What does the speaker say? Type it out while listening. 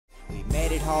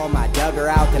made it home, I dug her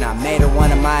out, then I made her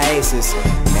one of my aces.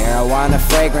 Marijuana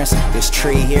fragrance, this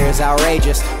tree here is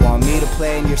outrageous. Want me to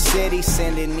play in your city?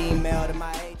 Send an email to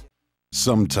my agent.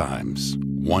 Sometimes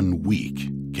 1 week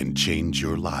can change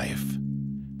your life.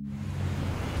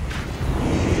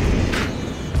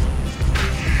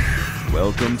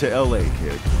 Welcome to LA,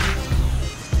 kid.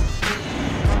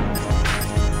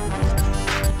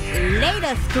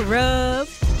 Later, scrub.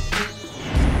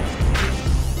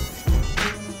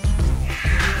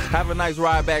 Have a nice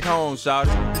ride back home,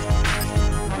 shawty.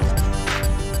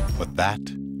 But that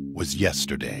was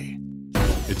yesterday.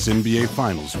 It's NBA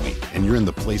Finals week, and you're in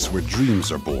the place where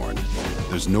dreams are born.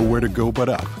 There's nowhere to go but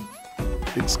up.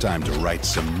 It's time to write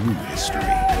some new history.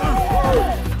 Let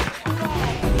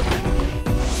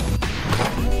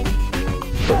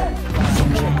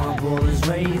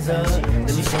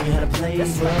me show you how to play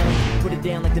it. Put it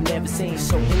down like the never seen.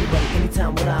 Show anybody,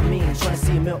 anytime what I mean. Try to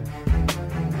see a milk.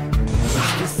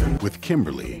 With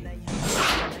Kimberly,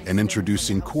 and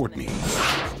introducing Courtney,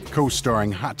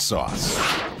 co-starring Hot Sauce,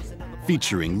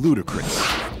 featuring Ludacris,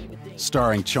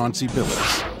 starring Chauncey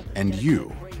Billups, and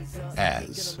you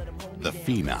as the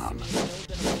Phenom.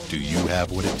 Do you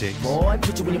have what it takes? Boy,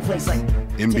 put you in your place like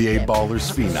NBA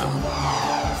Ballers Phenom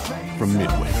from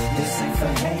Midway.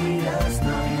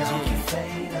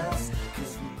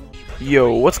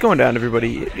 Yo, what's going down,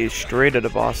 everybody? It is Straight Outta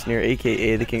Boston here,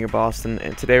 aka the King of Boston,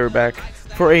 and today we're back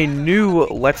for a new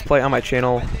Let's Play on my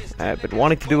channel. I've been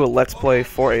wanting to do a Let's Play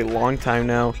for a long time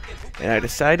now, and I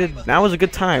decided now is a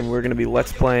good time. We're going to be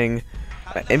Let's Playing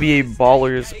NBA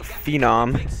Ballers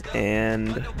Phenom,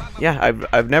 and yeah,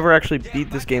 I've never actually beat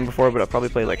this game before, but I've probably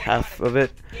played like half of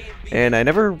it, and I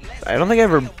don't think I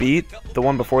ever beat the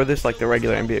one before this, like the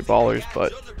regular NBA Ballers,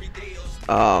 but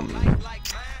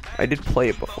I did play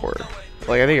it before.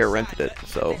 Like, I think I rented it.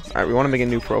 So, alright, we want to make a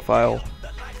new profile.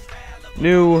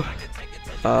 New.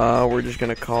 We're just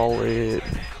going to call it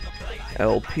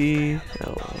LP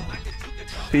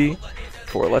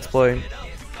for Let's Play.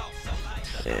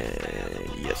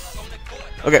 And yes.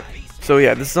 Okay, so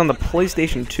yeah, this is on the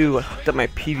PlayStation 2. I hooked up my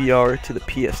PVR to the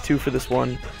PS2 for this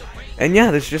one. And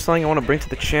yeah, this is just something I want to bring to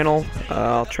the channel.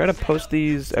 I'll try to post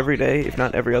these every day, if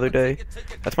not every other day.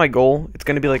 That's my goal. It's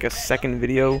going to be like a second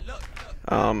video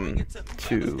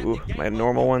to my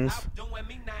normal ones.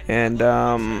 And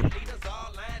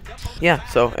yeah,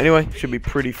 so anyway, should be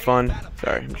pretty fun.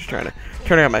 Sorry, I'm just trying to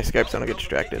turn on my Skype so I don't get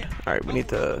distracted. Alright, we need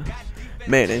to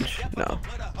manage. No.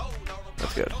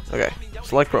 That's good. Okay,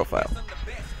 select profile.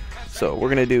 So we're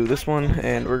going to do this one,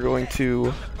 and we're going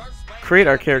to create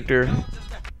our character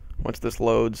once this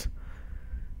loads.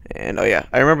 And oh yeah,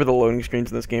 I remember the loading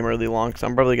screens in this game are really long, so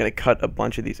I'm probably going to cut a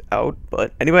bunch of these out.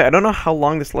 But anyway, I don't know how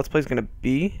long this Let's Play is going to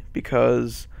be,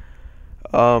 because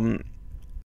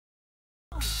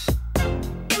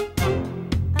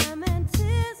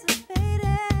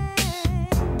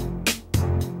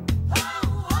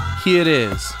here it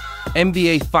is,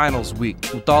 NBA Finals week,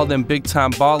 with all them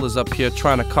big-time ballers up here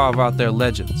trying to carve out their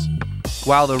legends.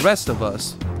 While the rest of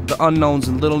us, the unknowns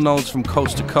and little knowns from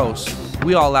coast to coast,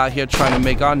 we all out here trying to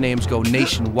make our names go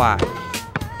nationwide.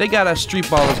 They got us street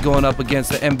ballers going up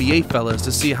against the NBA fellas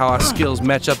to see how our skills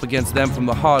match up against them from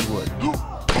the hardwood.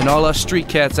 And all us street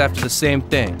cats after the same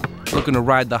thing, looking to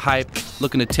ride the hype,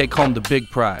 looking to take home the big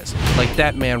prize, like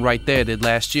that man right there did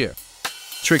last year.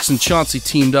 Tricks and Chauncey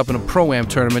teamed up in a Pro-Am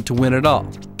tournament to win it all.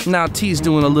 Now T's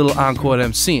doing a little encore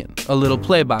MCing, a little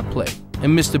play-by-play.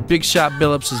 And Mr. Big Shot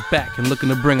Billups is back and looking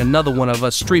to bring another one of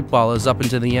us street ballers up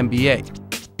into the NBA.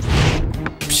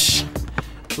 Psh,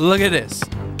 look at this.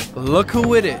 Look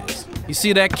who it is. You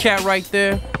see that cat right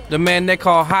there? The man they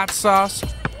call Hot Sauce?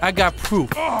 I got proof,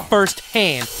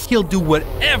 firsthand, he'll do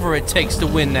whatever it takes to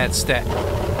win that stat.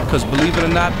 Because believe it or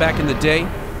not, back in the day,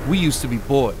 we used to be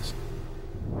boys.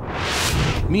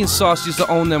 Me and Sauce used to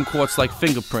own them courts like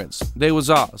fingerprints. They was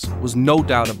ours, was no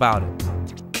doubt about it.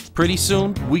 Pretty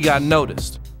soon, we got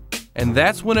noticed. And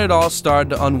that's when it all started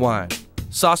to unwind.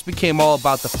 Sauce became all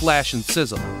about the flash and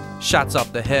sizzle. Shots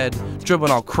off the head,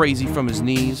 dribbling all crazy from his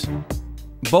knees.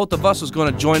 Both of us was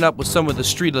gonna join up with some of the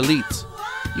street elites.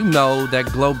 You know, that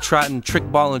globe-trotting,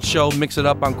 trick-balling show, mix it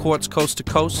up on courts coast to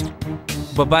coast.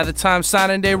 But by the time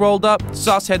signing day rolled up,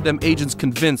 Sauce had them agents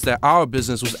convinced that our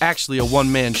business was actually a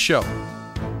one-man show.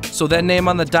 So that name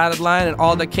on the dotted line and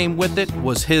all that came with it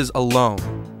was his alone.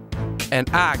 And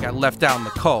I got left out in the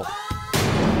cold.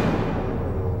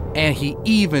 And he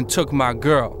even took my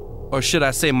girl, or should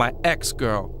I say my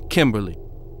ex-girl, Kimberly.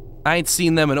 I ain't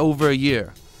seen them in over a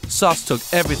year. Sauce took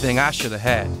everything I should have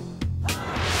had.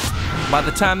 By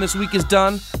the time this week is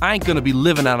done, I ain't gonna be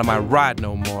living out of my ride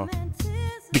no more.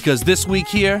 Because this week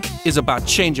here is about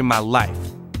changing my life.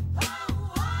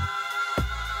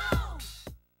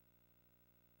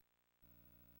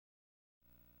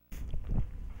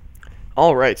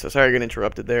 Alright, so sorry I got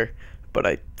interrupted there, but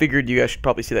I figured you guys should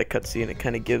probably see that cutscene. It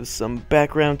kind of gives some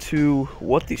background to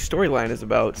what the storyline is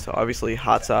about. So obviously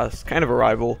Hot Sauce, kind of a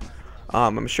rival.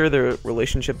 I'm sure their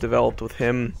relationship developed with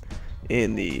him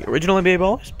in the original NBA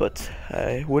Ballers, but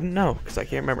I wouldn't know because I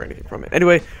can't remember anything from it.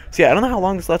 Anyway, so yeah, I don't know how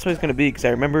long this Let's Play is going to be because I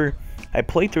remember I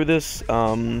played through this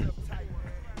a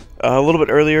little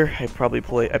bit earlier. I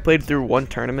played through one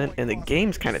tournament, and the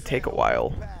games kind of take a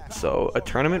while. So a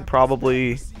tournament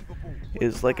probably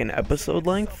is like an episode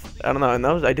length. I don't know, and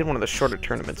I did one of the shorter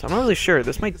tournaments. I'm not really sure.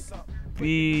 This might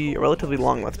be a relatively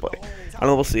long Let's Play. I don't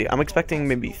know, we'll see. I'm expecting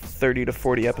maybe 30 to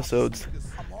 40 episodes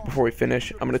before we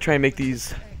finish. I'm going to try and make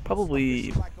these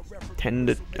probably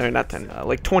 20 to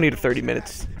 30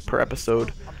 minutes per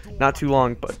episode. Not too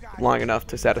long, but long enough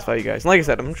to satisfy you guys. And like I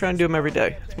said, I'm trying to do them every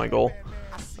day. That's my goal.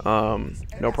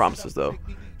 No promises though,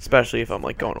 especially if I'm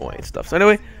like going away and stuff. So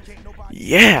anyway,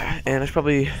 yeah, and I should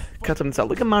probably cut some of this out.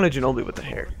 Look at Manu Ginobili with the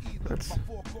hair.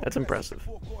 That's impressive.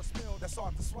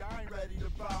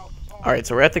 Alright,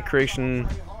 so we're at the creation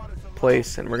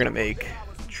place, and we're gonna make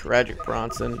Tragic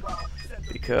Bronson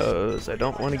because I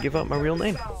don't want to give up my real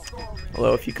name.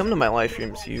 Although if you come to my live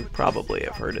streams, you probably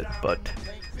have heard it. But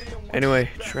anyway,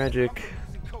 Tragic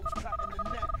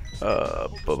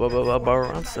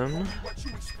Bronson.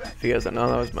 If you guys don't know,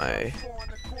 that was my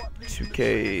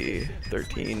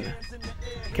 2K13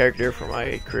 character for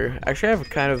my career. Actually, I have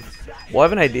I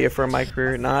have an idea for my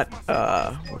career. Not,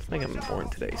 I think I'm born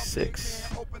today,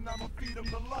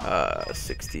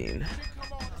 16.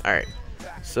 Alright,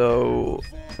 so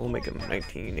we'll make him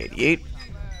 1988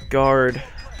 guard.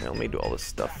 Let me do all this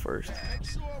stuff first.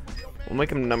 We'll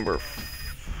make him number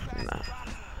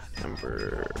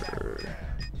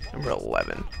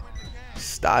 11.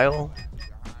 Style.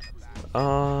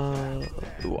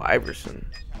 Ooh, Iverson.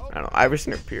 I don't know,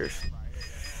 Iverson or Pierce.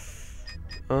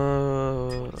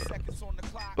 Oh,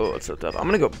 it's so tough. I'm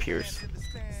gonna go Pierce.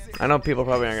 I know people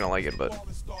probably aren't gonna like it, but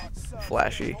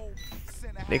flashy.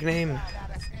 Nickname?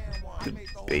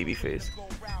 Babyface.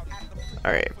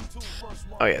 Alright.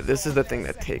 Oh yeah, this is the thing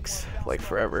that takes like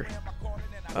forever.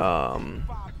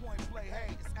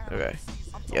 Okay.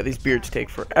 Yeah, these beards take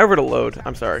forever to load.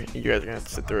 I'm sorry. You guys are gonna have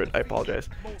to sit through it. I apologize.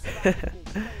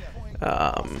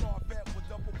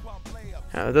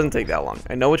 It doesn't take that long.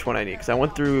 I know which one I need because I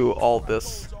went through all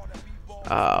this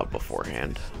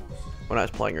beforehand when I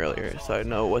was playing earlier, so I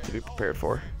know what to be prepared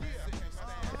for.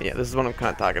 And yeah, this is what I'm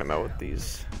kind of talking about with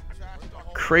these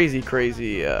crazy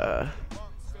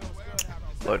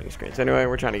loading screens. Anyway,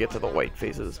 we're trying to get to the white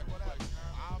faces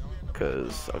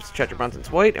because Tragic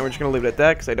Bronson's white, and we're just gonna leave it at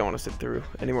that because I don't want to sit through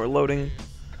any more loading.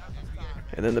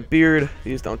 And then the beard,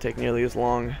 these don't take nearly as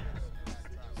long.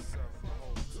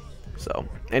 So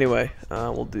anyway,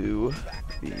 we'll do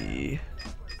the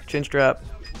chin strap,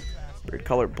 beard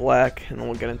color black, and then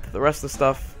we'll get into the rest of the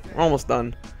stuff. We're almost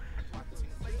done,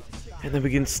 and then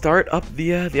we can start up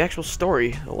the actual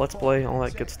story, the Let's Play, all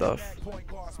that good stuff.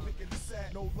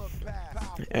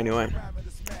 Anyway,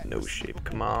 no shape,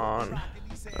 come on.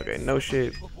 Okay, no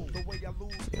shape.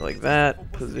 Like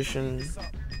that. Position.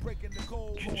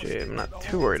 Chin shape. I'm not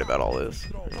too worried about all this.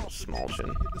 Small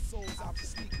chin.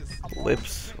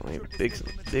 Lips.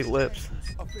 Big lips.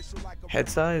 Head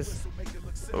size.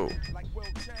 Oh.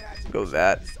 Go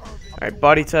that. Alright,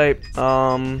 body type.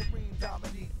 We'll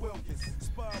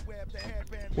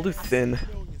do thin.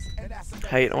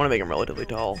 Height. I want to make him relatively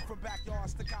tall.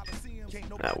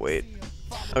 Weight.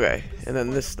 Okay, and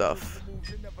then this stuff.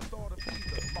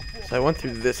 So I went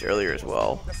through this earlier as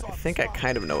well. I think I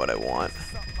kind of know what I want.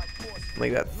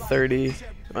 Like that 30. I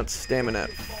want stamina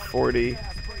at 40.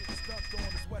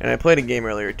 And I played a game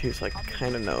earlier too, so I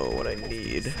kind of know what I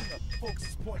need.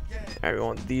 Alright, we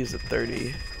want these at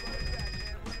 30.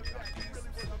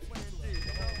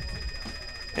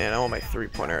 And I want my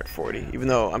three-pointer at 40, even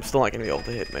though I'm still not going to be able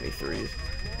to hit many threes.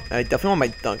 And I definitely want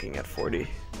my dunking at 40,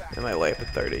 and my layup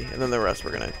at 30. And then the rest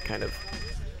we're going to kind of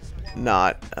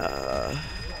not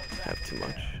have too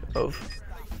much of,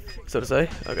 so to say.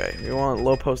 Okay, we want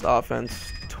low post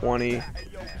offense, 20.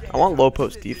 I want low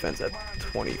post defense at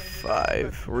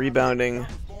 25. Rebounding,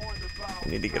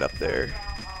 we need to get up there.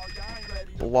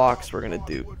 Blocks, we're going to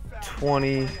do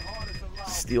 20.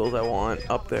 Steals, I want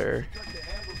up there.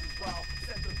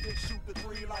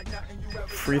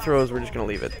 Free throws, we're just going to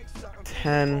leave it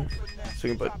 10. So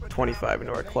we can put 25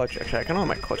 into our clutch. Actually, I kind of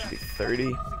want my clutch to be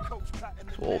 30. So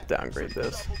we'll downgrade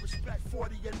this.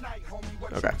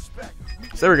 Okay.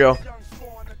 So there we go.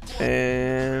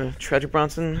 And Tragic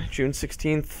Bronson, June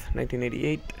 16th,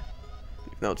 1988. Even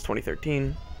though it's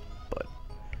 2013. But,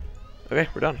 okay,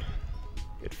 we're done.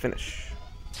 Hit finish.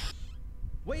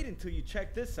 Wait until you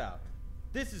check this out.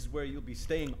 This is where you'll be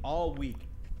staying all week.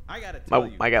 I gotta tell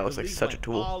you, my guy looks the like league such a went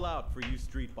tool. all out for you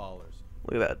street ballers.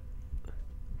 Look at that.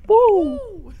 Woo!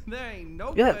 Ooh, there ain't no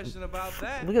Look at question about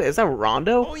that. Look at that. Is that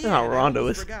Rondo? Oh, That's yeah, not I Rondo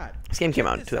almost is. forgot. This game came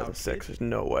Check out in this out, 2006. kid. There's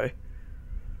no way.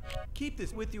 Keep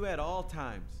this with you at all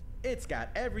times. It's got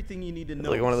everything you need to It's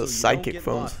know like one of those so you don't sidekick get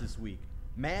phones. lost this week.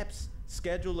 Maps,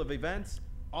 schedule of events,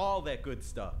 all that good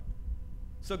stuff.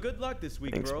 So good luck this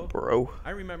week, Thanks, bro. bro.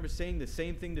 I remember saying the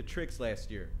same thing to Trix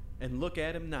last year, and look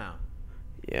at him now.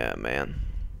 Yeah, man.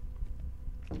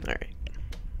 Alright.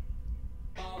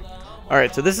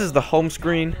 Alright, so this is the home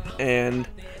screen, and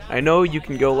I know you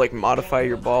can go like modify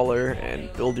your baller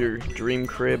and build your dream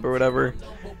crib or whatever,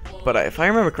 but if I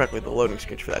remember correctly, the loading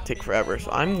screens for that take forever, so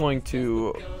I'm going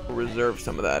to reserve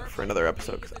some of that for another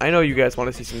episode, because I know you guys want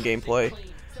to see some gameplay.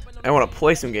 I want to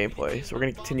play some gameplay, so we're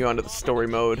going to continue on to the story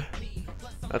mode.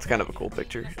 That's kind of a cool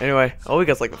picture. Anyway, all we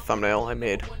got is like the thumbnail I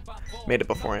made it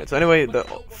beforehand. So anyway, the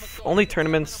only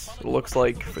tournaments it looks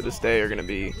like for this day are going to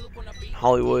be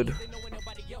Hollywood.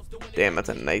 Damn, that's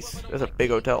a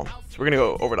big hotel. So we're going to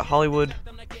go over to Hollywood.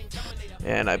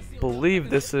 And I believe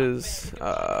this is,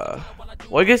 well,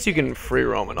 I guess you can free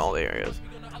roam in all the areas.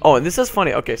 Oh, and this is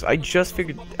funny. Okay, so I just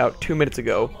figured out 2 minutes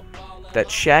ago that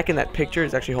Shaq in that picture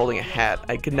is actually holding a hat.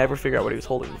 I could never figure out what he was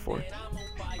holding before.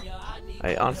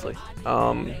 I honestly.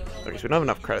 Okay, so we don't have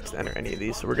enough credits to enter any of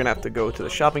these, so we're gonna have to go to the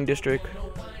shopping district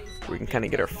where we can kind of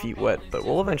get our feet wet, but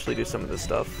we'll eventually do some of this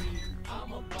stuff.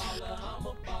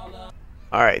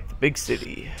 Alright, the big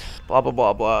city. Blah, blah,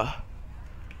 blah, blah.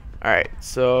 Alright,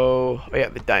 so, oh yeah,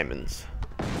 the diamonds.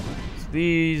 So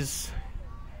these,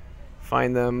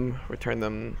 find them, return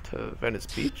them to Venice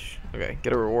Beach. Okay,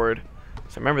 get a reward.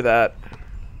 So remember that.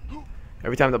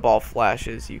 Every time the ball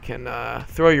flashes, you can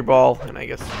throw your ball, and I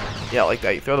guess, yeah, like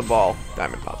that. You throw the ball,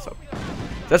 diamond pops up. So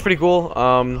that's pretty cool.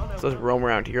 So let's roam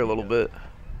around here a little bit.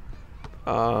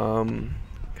 Kind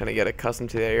of get accustomed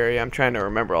to the area. I'm trying to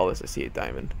remember all this. I see a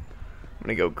diamond. I'm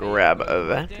gonna go grab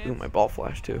that. Ooh, my ball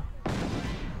flashed too.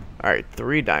 All right,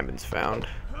 3 diamonds found.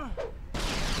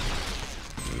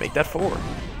 Make that 4.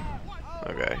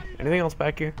 Okay. Anything else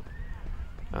back here?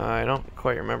 I don't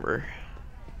quite remember.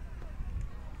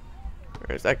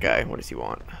 Where's that guy? What does he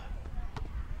want?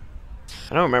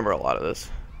 I don't remember a lot of this.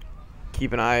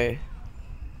 Keep an eye.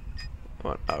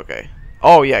 What? Okay.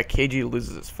 Oh yeah, KG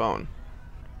loses his phone.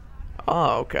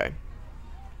 Oh, okay.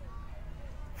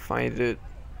 Find it.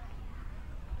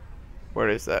 Where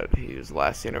is that? He was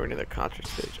last seen over near the concert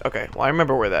stage. Okay, well I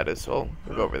remember where that is, so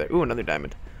we'll go over there. Ooh, another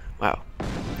diamond. Wow.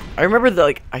 I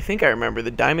remember I think I remember the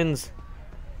diamonds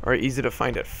are easy to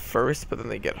find at first, but then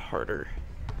they get harder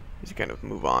as you kind of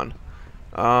move on.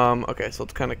 Okay, so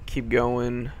let's kind of keep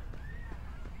going.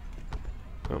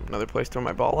 Oh, another place to throw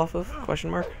my ball off of? Question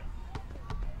mark?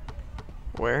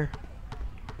 Where?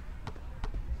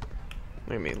 What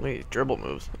do you mean? Look at these dribble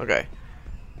moves. Okay.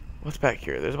 What's back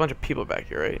here? There's a bunch of people back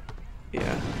here, right?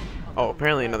 Yeah. Oh,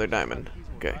 apparently another diamond.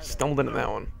 Okay, stumbled into that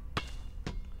one.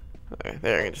 Okay,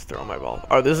 there I can just throw my ball.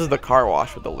 Oh, this is the car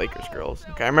wash with the Lakers girls.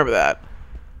 Okay, I remember that.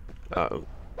 Uh-oh.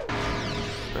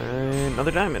 And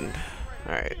another diamond.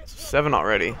 Alright, 7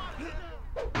 already.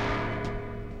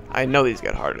 I know these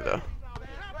get harder though.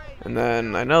 And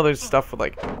then I know there's stuff with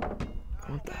like,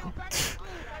 what the hell?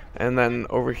 And then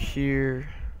over here,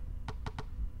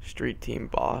 street team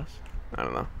boss. I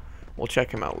don't know. We'll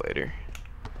check him out later.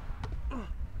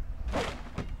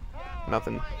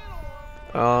 Nothing.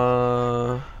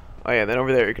 Oh yeah, then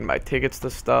over there you can buy tickets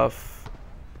to stuff.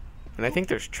 And I think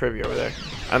there's trivia over there.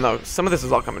 I don't know. Some of this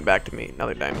is all coming back to me.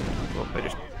 Another diamond. Well, they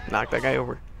just knocked that guy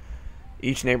over.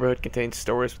 Each neighborhood contains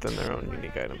stores within their own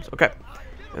unique items. Okay.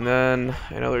 And then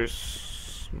I know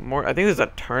there's more. I think there's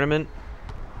a tournament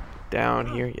down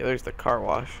here. Yeah, there's the car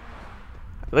wash.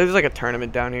 I believe there's like a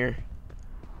tournament down here.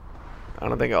 I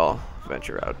don't think I'll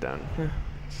venture out down.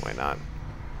 Why not?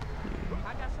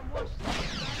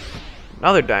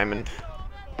 Another diamond.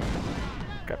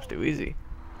 Crap's too easy.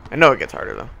 I know it gets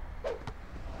harder though.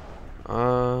 I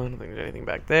don't think there's anything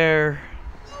back there.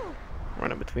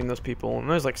 Running between those people, and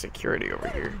there's like security over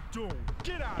here.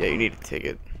 Yeah, you need a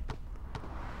ticket.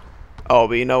 Oh,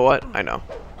 but you know what? I know.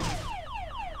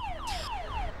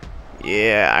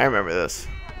 Yeah, I remember this.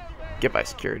 Get by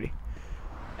security.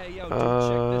 And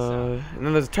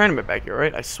then there's a tournament back here,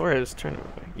 right? I swear there's a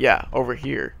tournament back. Yeah, over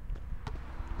here.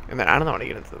 And then I don't know how to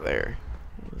get into there.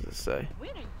 What does this say? When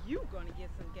are you gonna get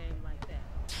some game like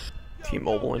that?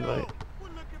 T-Mobile invite.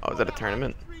 Oh, is that a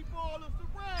tournament?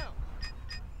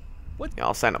 Yeah,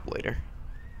 I'll sign up later.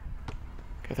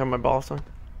 Can I throw my ball son?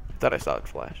 I thought I saw it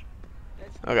flash.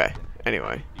 Okay,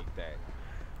 anyway.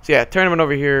 So yeah, tournament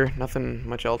over here. Nothing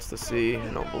much else to see,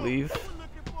 I don't believe.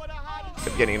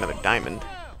 Except getting another diamond.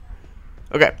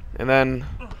 Okay, and then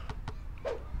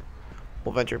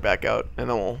we'll venture back out, and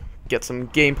then we'll get some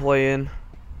gameplay in.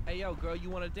 Hey, yo, girl,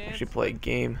 you wanna dance? Actually play a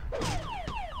game.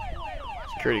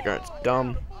 Security guard's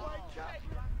dumb.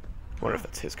 Wonder if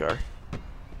that's his car.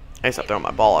 I stopped throwing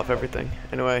my ball off everything.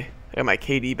 Anyway, I got my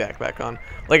KD back on.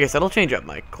 Like I said, I'll change up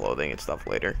my clothing and stuff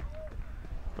later.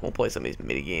 And we'll play some of these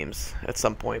mini games at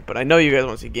some point. But I know you guys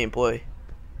want to see gameplay.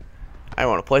 I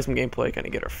want to play some gameplay, kind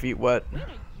of get our feet wet. When are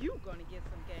you gonna get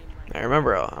some game like I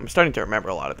remember. I'm starting to remember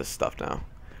a lot of this stuff now.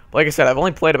 But like I said, I've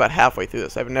only played about halfway through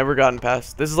this. I've never gotten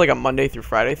past. This is like a Monday through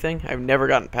Friday thing. I've never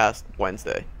gotten past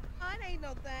Wednesday. ain't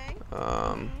no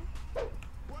thing.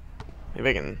 Maybe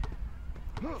I can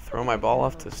throw my ball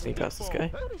off to sneak past this guy.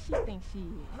 Who does she think she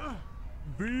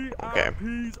is? Okay.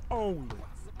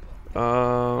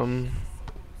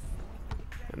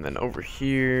 And then over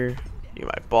here, get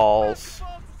my balls.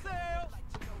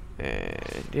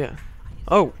 And yeah.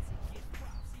 Oh.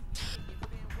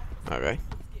 Okay.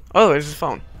 Oh, there's his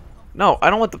phone. No, I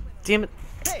don't want the. Damn it.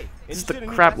 This is the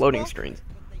crap loading screen.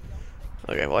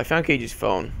 Okay, well, I found KG's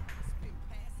phone.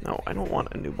 No, I don't want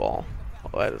a new ball.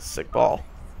 Oh, that is a sick ball.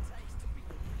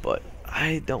 But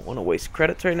I don't want to waste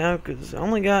credits right now because I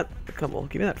only got a couple.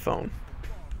 Give me that phone.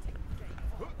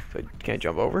 So can I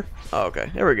jump over? Oh,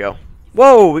 okay. There we go.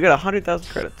 Whoa, we got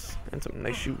 100,000 credits and some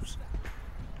nice shoes.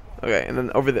 Okay, and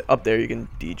then over up there you can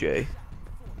DJ.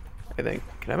 I think.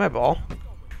 Can I have my ball?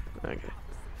 Okay.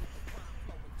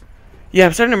 Yeah,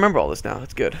 I'm starting to remember all this now.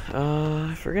 That's good.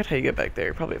 I forget how you get back there.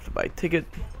 You probably have to buy a ticket.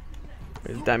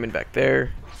 There's a diamond back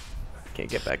there. Can't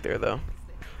get back there though.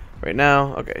 Right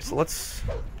now. Okay, so let's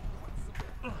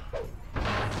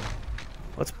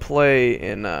play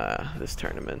in this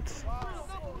tournament.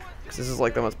 Cause this is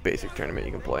like the most basic tournament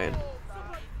you can play in.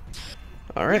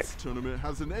 All right. This tournament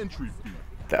has an entry fee.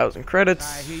 1,000 credits.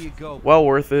 Alright, here you go. Well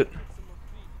worth it.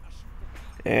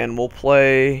 And we'll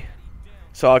play.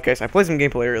 So okay, so I played some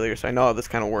gameplay earlier, so I know how this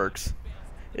kind of works.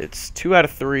 It's 2 out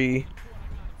of 3.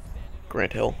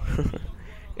 Grant Hill.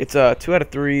 It's 2 out of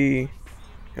 3,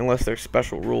 unless there's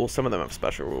special rules. Some of them have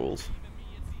special rules.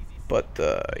 But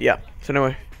yeah. So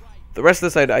anyway, the rest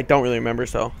of this I don't really remember,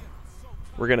 so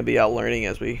we're gonna be out learning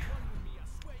as we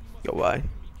go by.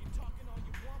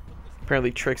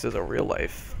 Apparently, Trix is a real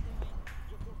life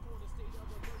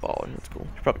baller. That's cool.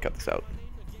 Should probably cut this out.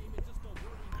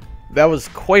 That was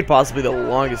quite possibly the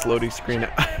longest loading screen.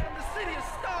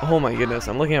 Oh my goodness!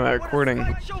 I'm looking at my recording.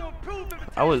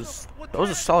 That was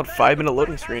a solid 5-minute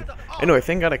loading screen. Anyway,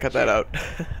 thank God I cut that out.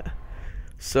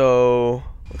 So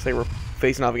looks like we're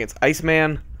facing off against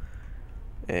Iceman,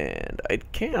 and I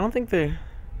don't think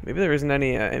maybe there isn't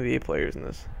any NBA players in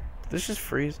this. Did this just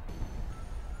freeze?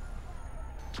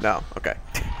 No. Okay.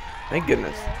 Thank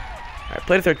goodness. All right,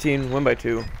 played a 13, win by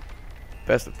 2,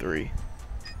 best of 3.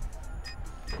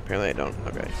 Apparently I don't.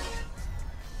 Okay.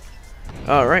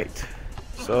 All right.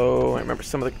 So I remember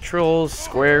some of the controls.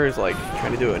 Square is like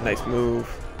trying to do a nice move.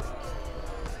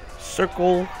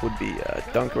 Circle would be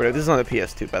dunk or whatever. This is on the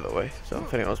PS2, by the way. So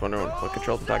if anyone was wondering what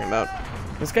controls I'm talking about,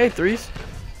 this guy 3s.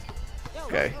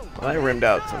 Okay. Well, I rimmed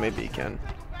out, so maybe he can.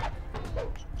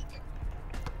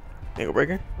 Ankle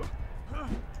breaker.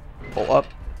 Pull up.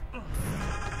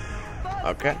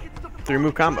 Okay.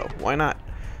 3-move combo. Why not?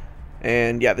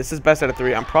 And yeah, this is best out of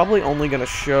 3. I'm probably only gonna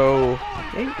show.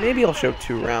 Maybe I'll show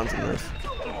 2 rounds in this.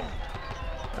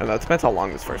 I don't know. It depends how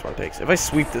long this first one takes. If I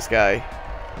sweep this guy,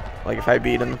 like if I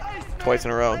beat him twice in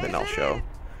a row, then I'll show.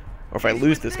 Or if I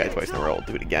lose this guy twice in a row, I'll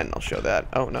do it again. I'll show that.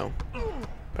 Oh no. But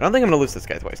I don't think I'm gonna lose this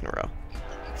guy twice in a row.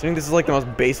 I think this is like the most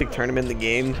basic tournament in the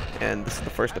game, and this is the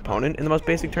first opponent in the most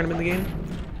basic tournament in the game.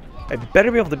 I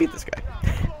better be able to beat this guy.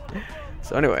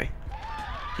 So anyway,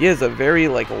 he is a very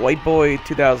like white boy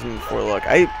 2004 look.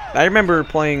 I remember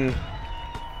playing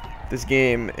this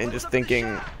game and just thinking,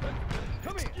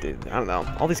 I don't know,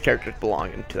 all these characters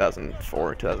belong in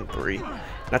 2004, 2003,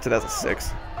 not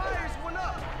 2006.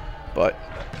 But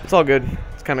it's all good.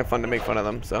 It's kind of fun to make fun of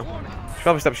them. So I should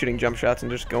probably stop shooting jump shots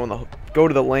and just go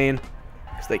to the lane,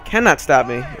 because they cannot stop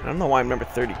me. I don't know why I'm number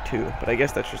 32, but I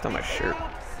guess that's just on my shirt.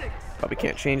 Probably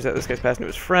can't change that. This guy's passing to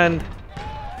his friend.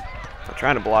 I'm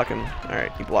trying to block him.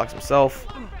 Alright, he blocks himself.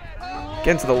 Get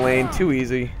into the lane. Too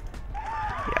easy.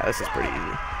 Yeah, this is pretty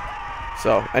easy.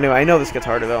 So, anyway, I know this gets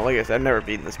harder, though. Like I said, I've never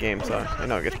beaten this game, so I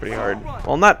know it gets pretty hard.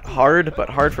 Well, not hard, but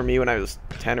hard for me when I was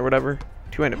 10 or whatever.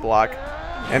 Two-handed block.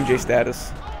 MJ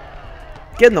status.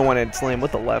 Getting the one-handed slam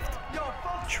with the left.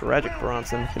 Tragic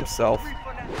Bronson himself.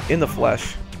 In the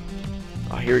flesh.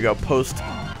 Oh, here we go. Post.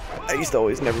 I used to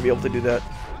always never be able to do that.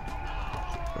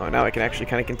 Oh, now I can actually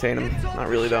kind of contain him. Not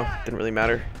really, though. Didn't really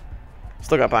matter.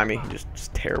 Still got by me.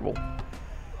 Just terrible.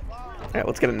 Alright,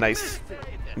 let's get a nice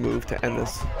move to end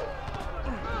this.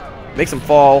 Makes him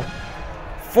fall.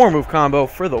 4-move combo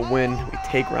for the win. We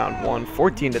take round 1,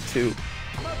 14-2.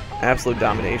 Absolute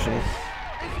domination.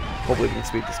 Hopefully we can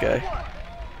sweep this guy.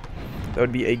 That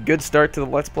would be a good start to the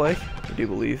Let's Play, I do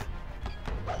believe.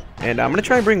 And I'm going to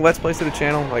try and bring Let's Plays to the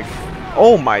channel. Like,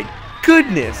 oh my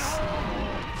goodness!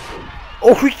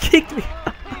 Oh, he kicked me!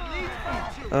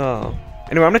 Oh.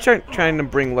 Anyway, I'm going to try to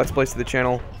bring Let's Plays to the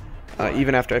channel,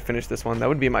 even after I finish this one. That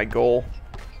would be my goal.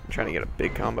 I'm trying to get a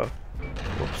big combo.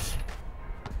 Whoops.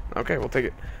 Okay, we'll take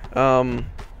it.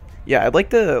 Yeah, I'd like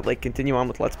to continue on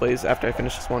with Let's Plays after I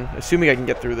finish this one, assuming I can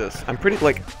get through this. I'm pretty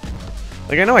like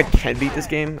I know I can beat this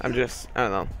game. I don't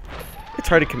know. It's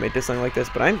hard to commit to something like this,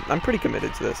 but I'm pretty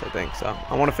committed to this, I think. So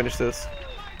I want to finish this,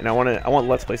 and I want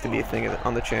Let's Plays to be a thing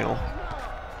on the channel.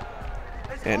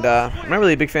 And I'm not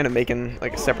really a big fan of making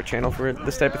like a separate channel for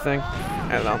this type of thing.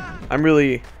 I don't know.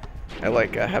 I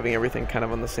like having everything kind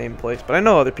of on the same place, but I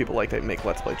know other people like to make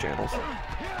Let's Play channels.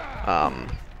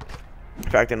 In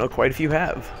fact, I know quite a few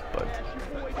have, but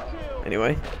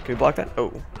anyway, can we block that?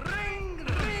 Oh.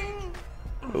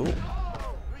 Oh.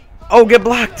 Oh, get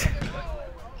blocked!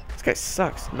 This guy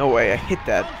sucks. No way, I hit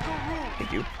that.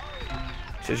 Thank you.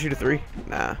 Should I shoot a 3?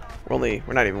 Nah,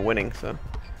 we're not even winning, so.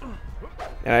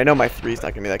 And I know my 3's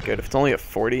not gonna be that good. If it's only a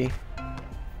 40,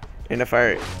 and if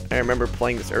I remember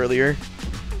playing this earlier,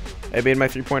 I made my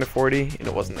 3-point a 40, and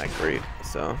it wasn't that great.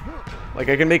 So, like,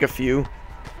 I can make a few,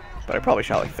 but I probably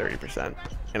shot like 30%,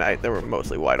 and they were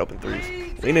mostly wide open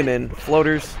 3s. Leaning in,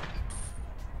 floaters,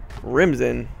 rims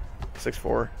in,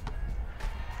 6'4",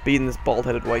 beating this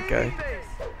bald-headed white guy.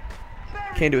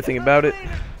 Can't do a thing about it.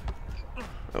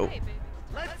 Oh.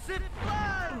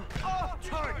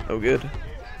 Oh, good.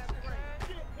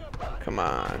 Come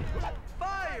on.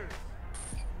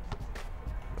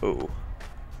 Oh.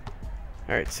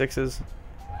 Alright, 6s.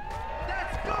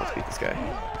 Come on, let's beat this guy.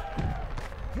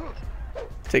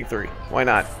 Take 3. Why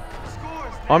not?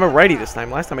 Oh, I'm a righty this time.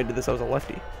 Last time I did this, I was a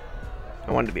lefty.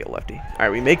 I wanted to be a lefty.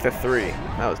 Alright, we make the 3.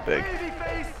 That was big.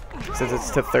 Since it's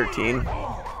to 13,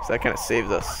 so that kind of saves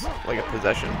us like a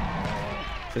possession.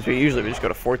 Since we just go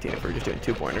to 14 if we're just doing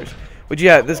 2-pointers. Which,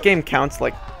 yeah, this game counts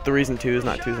like 3s and 2s,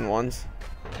 not 2s and 1s.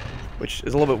 Which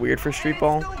is a little bit weird for street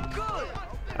ball.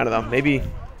 I don't know. Maybe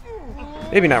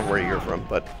not where you're from,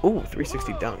 but ooh,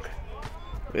 360 dunk.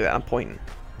 Look at that. I'm pointing.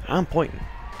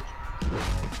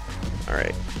 All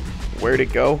right, where'd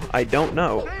it go? I don't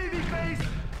know.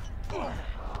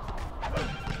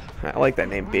 I like that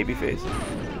name, Babyface.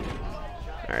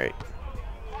 All right,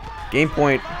 game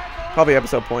point, probably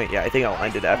episode point. Yeah, I think I'll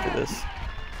end it after this.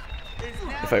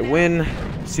 If I win,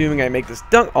 assuming I make this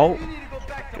dunk. Oh,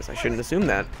 guess I shouldn't assume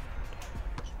that.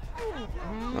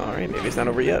 All right, maybe it's not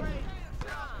over yet.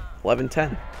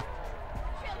 11-10.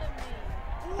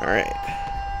 All right.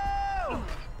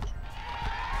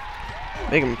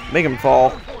 Make him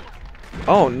fall.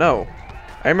 Oh no.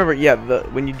 I remember, yeah,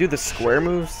 when you do the square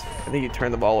moves, I think you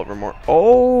turn the ball over more.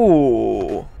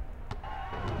 Oh.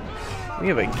 We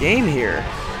have a game here.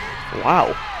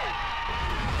 Wow.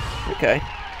 Okay.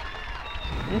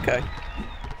 Okay.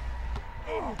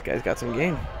 This guy's got some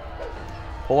game.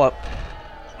 Pull up.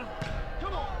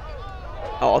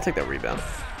 Oh, I'll take that rebound.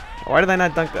 Why did I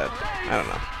not dunk that? I don't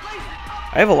know.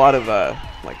 I have a lot of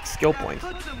like skill points.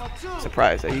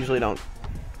 Surprise! I usually don't.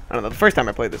 I don't know. The first time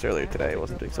I played this earlier today, I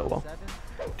wasn't doing so well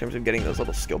in terms of getting those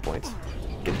little skill points.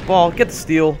 Get the ball, get the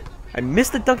steal. I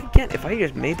missed the dunk again. If I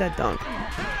just made that dunk,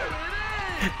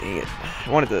 God dang it! I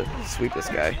wanted to sweep this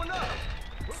guy.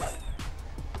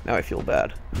 Now I feel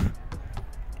bad.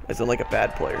 As in like a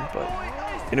bad player, but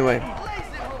anyway.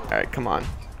 All right, come on.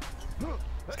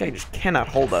 This guy just cannot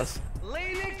hold us.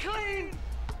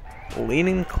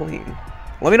 Leaning clean.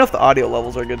 Let me know if the audio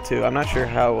levels are good too. I'm not sure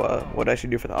how what I should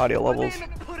do for the audio levels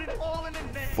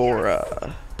for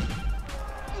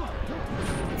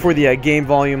the game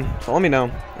volume. So let me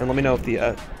know, and let me know if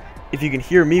you can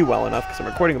hear me well enough, because I'm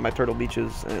recording at my Turtle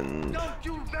Beaches, and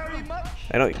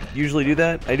I don't usually do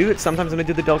that. I do it sometimes when I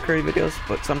do the Del Curry videos,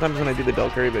 but sometimes when I do the Del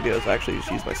Curry videos, I actually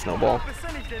just use my snowball.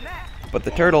 But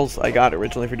the turtles I got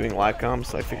originally for doing live comms,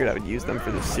 so I figured I would use them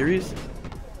for this series.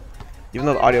 Even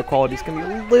though the audio quality is going to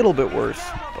be a little bit worse,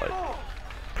 but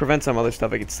prevents some other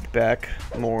stuff. I could sit back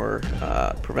more,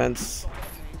 prevents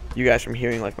you guys from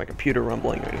hearing like my computer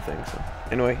rumbling or anything. So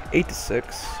anyway,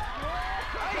 8-6.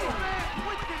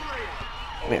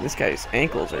 Man, this guy's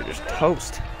ankles are just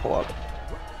toast. Pull up.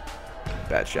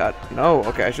 Bad shot. No.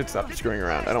 Okay, I should stop screwing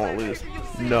around. I don't want to lose.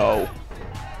 No.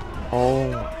 Oh.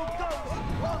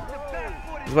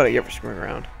 This is what I get for screwing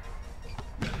around.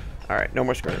 All right, no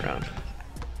more screwing around.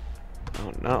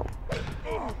 Oh no.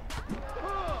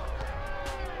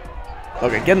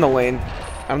 Okay, get in the lane.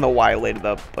 I don't know why I laid it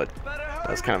up, but that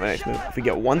was kind of a nice move. If we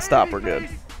get one stop, we're good.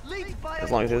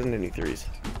 As long as there isn't any threes.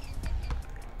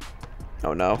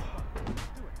 Oh, no.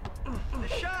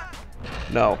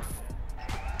 No.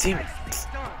 Damn it.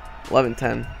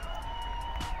 11-10.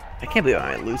 I can't believe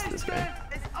I might lose to this guy.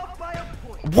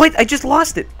 What? I just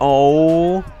lost it.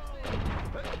 Oh.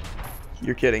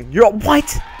 You're kidding. You're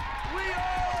what?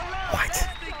 What?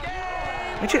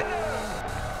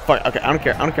 Fuck. Okay, I don't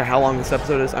care. I don't care how long this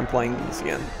episode is. I'm playing this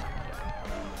again.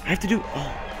 I have to do.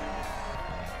 Oh.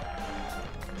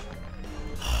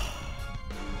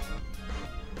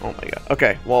 Oh my god.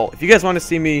 Okay. Well, if you guys want to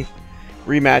see me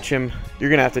rematch him, you're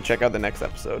gonna have to check out the next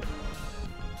episode.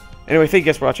 Anyway, thank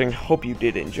you guys for watching. Hope you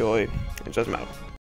did enjoy. And just out.